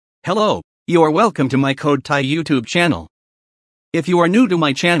Hello, you are welcome to my Codetai YouTube channel. If you are new to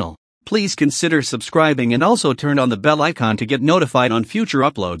my channel, please consider subscribing and also turn on the bell icon to get notified on future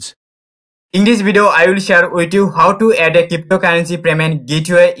uploads. In this video, I will share with you how to add a cryptocurrency payment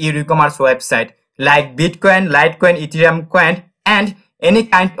gateway in your e-commerce website like Bitcoin, Litecoin, Ethereum coin, and any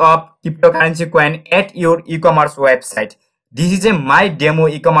kind of cryptocurrency coin at your e-commerce website. This is my demo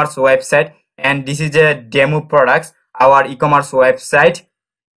e-commerce website, and this is a demo products our e-commerce website.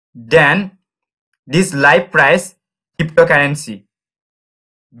 Then this live price cryptocurrency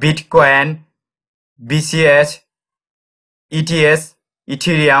Bitcoin, BCH, ETS,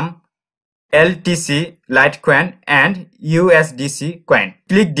 Ethereum, LTC, Litecoin, and USDC coin.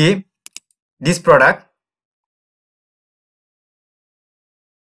 Click this product.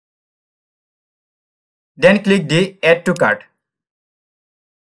 Then click the add to cart.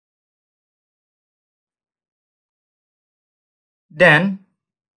 Then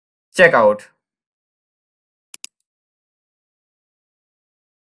check out.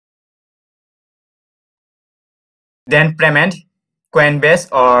 Then payment, Coinbase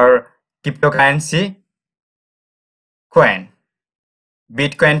or cryptocurrency coin,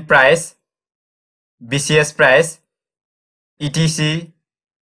 Bitcoin price, BCS price, ETC,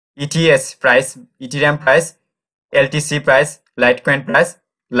 ETS price, Ethereum price, LTC price, Litecoin price,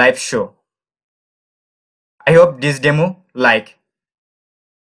 live show. I hope this demo like.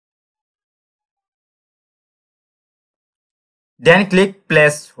 Then click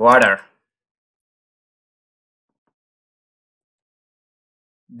place order.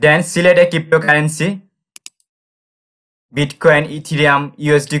 Then select a cryptocurrency, Bitcoin, Ethereum,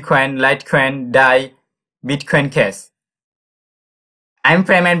 USD Coin, Litecoin, Dai, Bitcoin Cash. I'm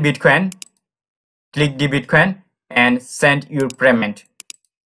payment Bitcoin. Click the Bitcoin and send your payment.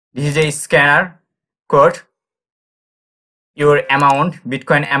 This is a scanner code, your amount,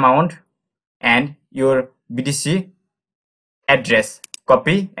 Bitcoin amount, and your BTC address.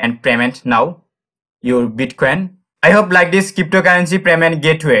 Copy and payment now your Bitcoin. I hope like this cryptocurrency payment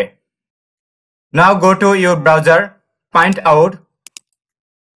gateway. Now go to your browser, find out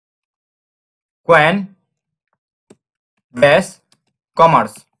Coinbase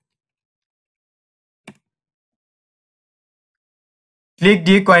Commerce. Click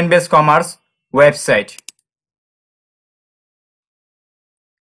the Coinbase Commerce website.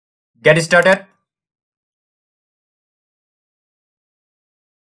 Get started.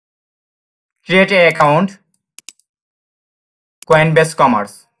 Create an account, Coinbase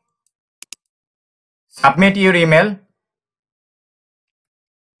Commerce. Submit your email.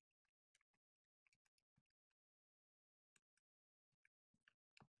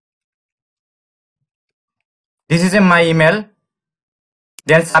 This is my email.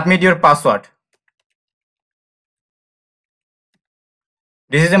 Then submit your password.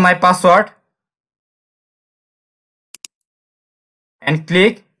 This is my password. And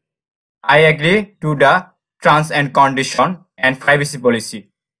click I agree to the terms and condition and privacy policy.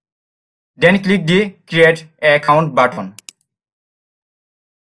 Then click the create account button.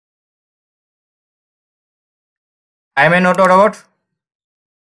 I am a not robot.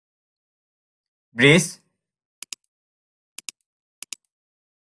 Breeze.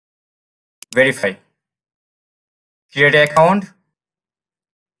 Verify. Create account.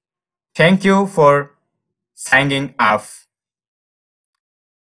 Thank you for signing up.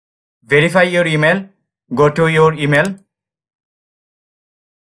 Verify your email. Go to your email.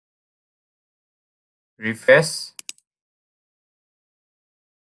 Refresh.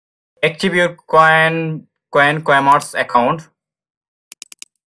 Active your Coinbase account.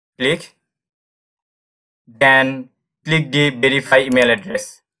 Click. Then click the verify email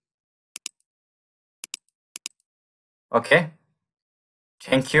address. Okay.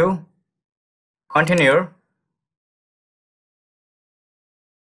 Thank you. Continue.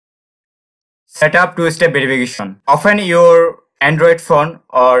 Set up two-step verification. Open your Android phone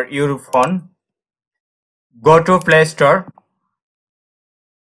or your phone. Go to Play Store.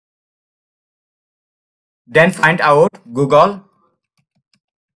 Then find out Google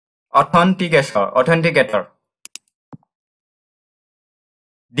Authenticator.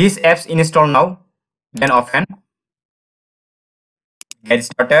 This app's install now. Then open. Get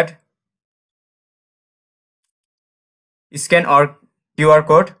started. Scan or QR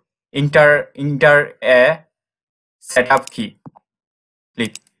code. Enter a setup key.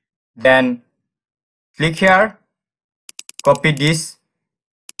 Click. Then click here. Copy this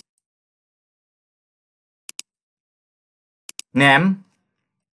name,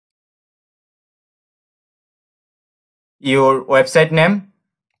 your website name,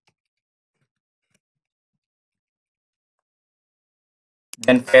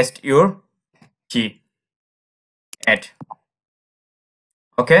 then paste your key, add.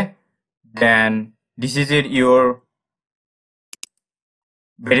 Okay, then this is your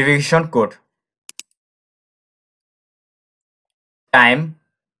verification code. Time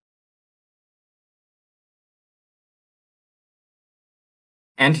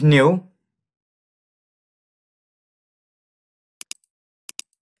and new.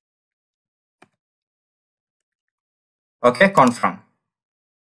 Okay, confirm.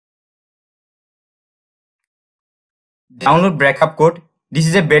 Download backup code. This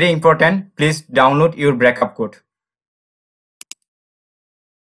is a very important. Please download your backup code.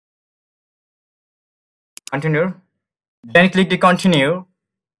 Continue. Then click the continue.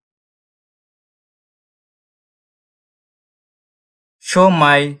 Show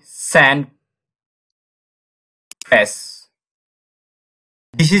my sand face.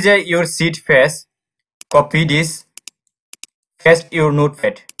 This is your seed face. Copy this. Paste your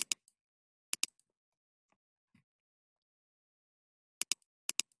notepad.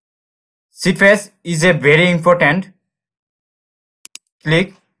 Seed face is a very important.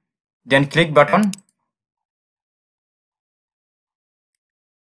 Click, then click button.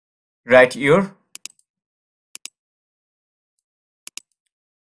 Write your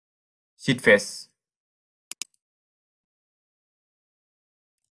seed face.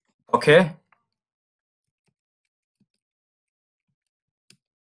 Okay.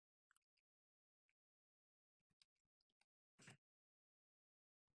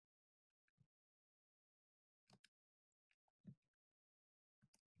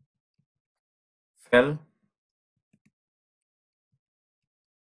 Fail.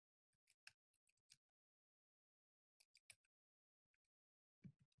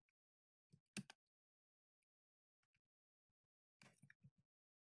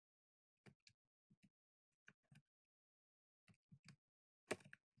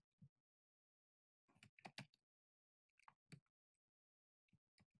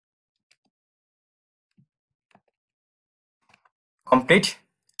 Complete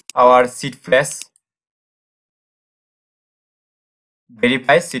our seed face.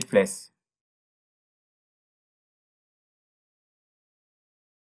 Verify seed face.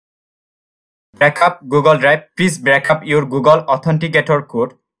 Backup Google Drive. Please backup your Google Authenticator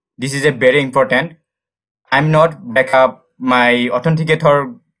code. This is a very important. I'm not backup my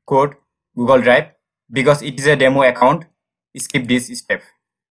Authenticator code Google Drive because it is a demo account. Skip this step.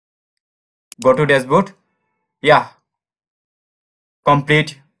 Go to dashboard. Yeah.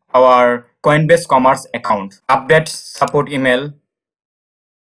 Complete our Coinbase Commerce account. Update support email.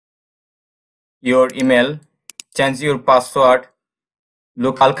 Your email. Change your password.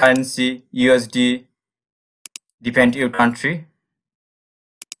 Local currency USD. Depend your country.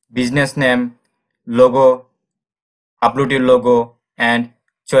 Business name. Logo. Upload your logo and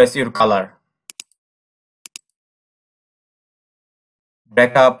choose your color.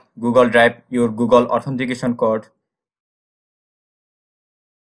 Backup Google Drive your Google authentication code.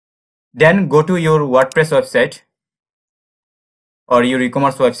 Then go to your WordPress website or your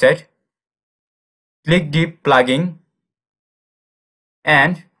e-commerce website. Click the plugin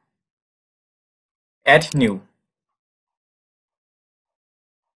and add new.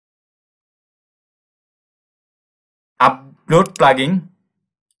 Upload plugin,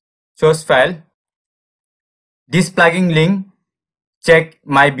 source file. This plugin link, check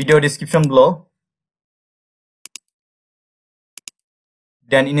my video description below.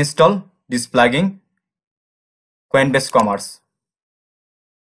 Then install this plugin, Coinbase Commerce.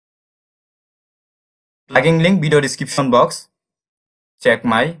 Plugin link video description box. Check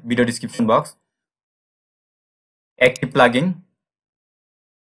my video description box. Active plugin.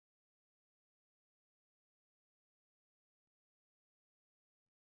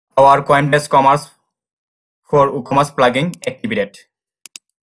 Our Coinbase Commerce for WooCommerce plugin activated.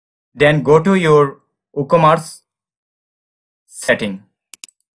 Then go to your WooCommerce setting.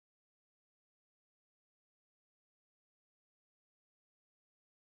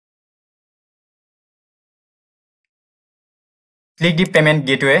 Click the payment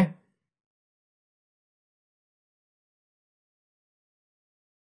gateway.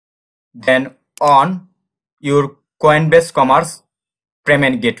 Then on your Coinbase Commerce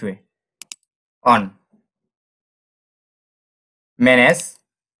payment gateway. On. Manage.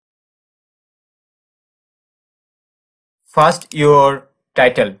 First your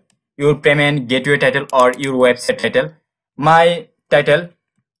title, your payment gateway title or your website title. My title,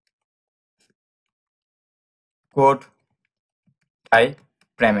 Codetai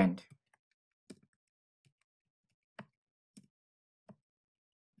payment.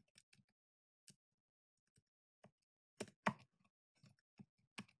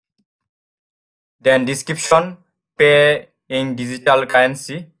 Then description, pay in digital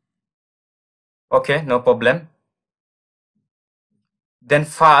currency. Okay, no problem. Then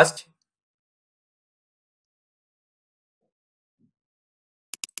first,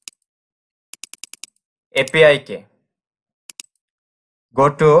 API key. Go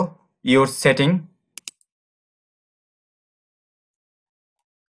to your setting.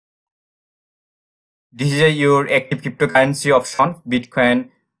 This is your active cryptocurrency option,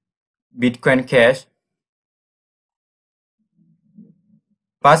 Bitcoin Cash.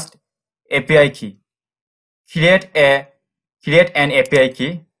 First, API key. Create an API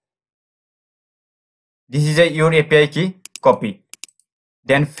key. This is your API key. Copy.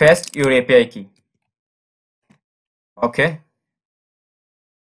 Then paste your API key. Okay.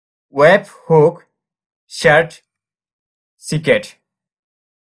 Webhook shared secret.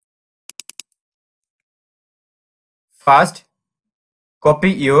 First, copy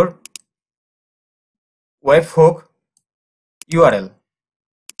your webhook URL,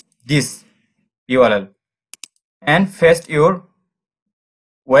 this URL, and paste your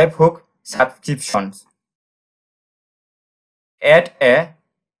webhook subscriptions. Add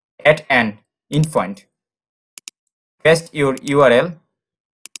an endpoint. Paste your URL.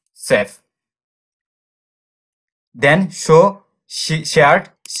 Save. Then show shared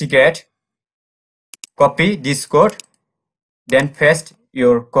secret. Copy this code. Then paste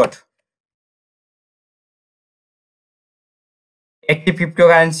your code. Active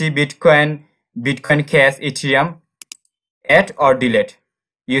cryptocurrency, Bitcoin Cash, Ethereum. Add or delete.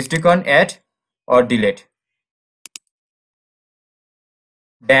 USD Coin, add or delete.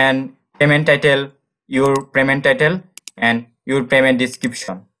 Then payment title, your payment title and your payment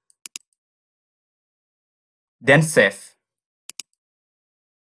description. Then save.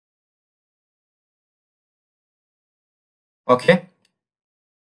 Okay.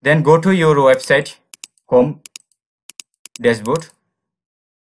 Then go to your website, home dashboard.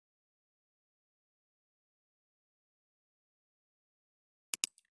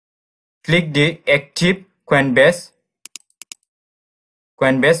 Click the active Coinbase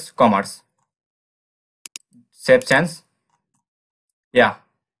commerce. Save change. Yeah.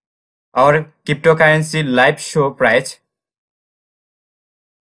 Our cryptocurrency live show price.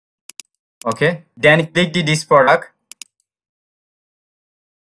 Okay. Then click this product.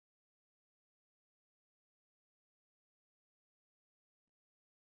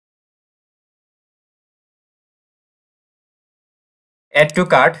 Add to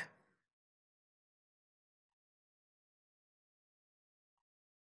cart.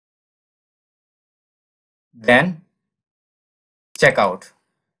 Then check out.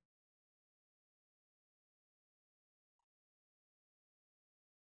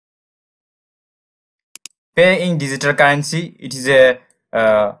 Pay in digital currency. It is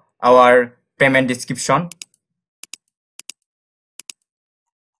our payment description.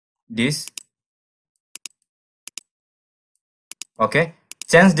 This. Okay.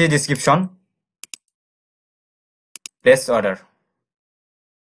 Change the description. Place order.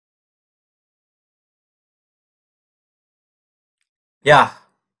 Yeah.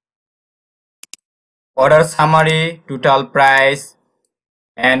 Order summary, total price,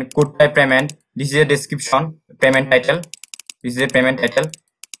 and Codetai payment. This is a description, payment title. This is a payment title,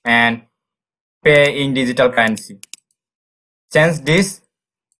 and pay in digital currency. Change this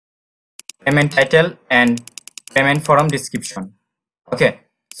payment title and payment form description. Okay.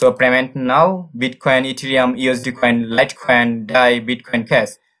 So payment now, Bitcoin, Ethereum, USD Coin, Litecoin, Dai, Bitcoin Cash.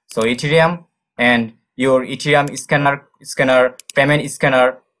 So Ethereum and your Ethereum scanner, payment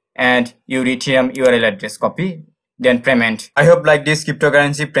scanner, and your Ethereum URL address. Copy. Then payment. I hope like this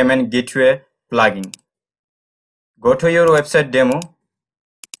cryptocurrency payment gateway plugin. Go to your website demo.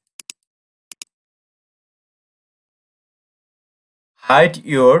 Hide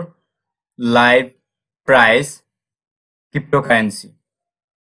your live price cryptocurrency.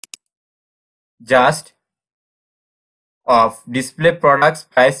 Just off. Display products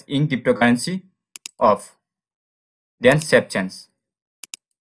price in cryptocurrency off. Then save change.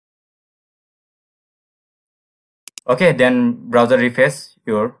 Okay, then browser refresh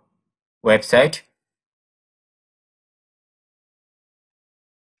your website.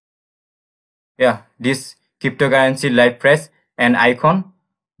 Yeah, this cryptocurrency live price and icon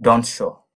don't show.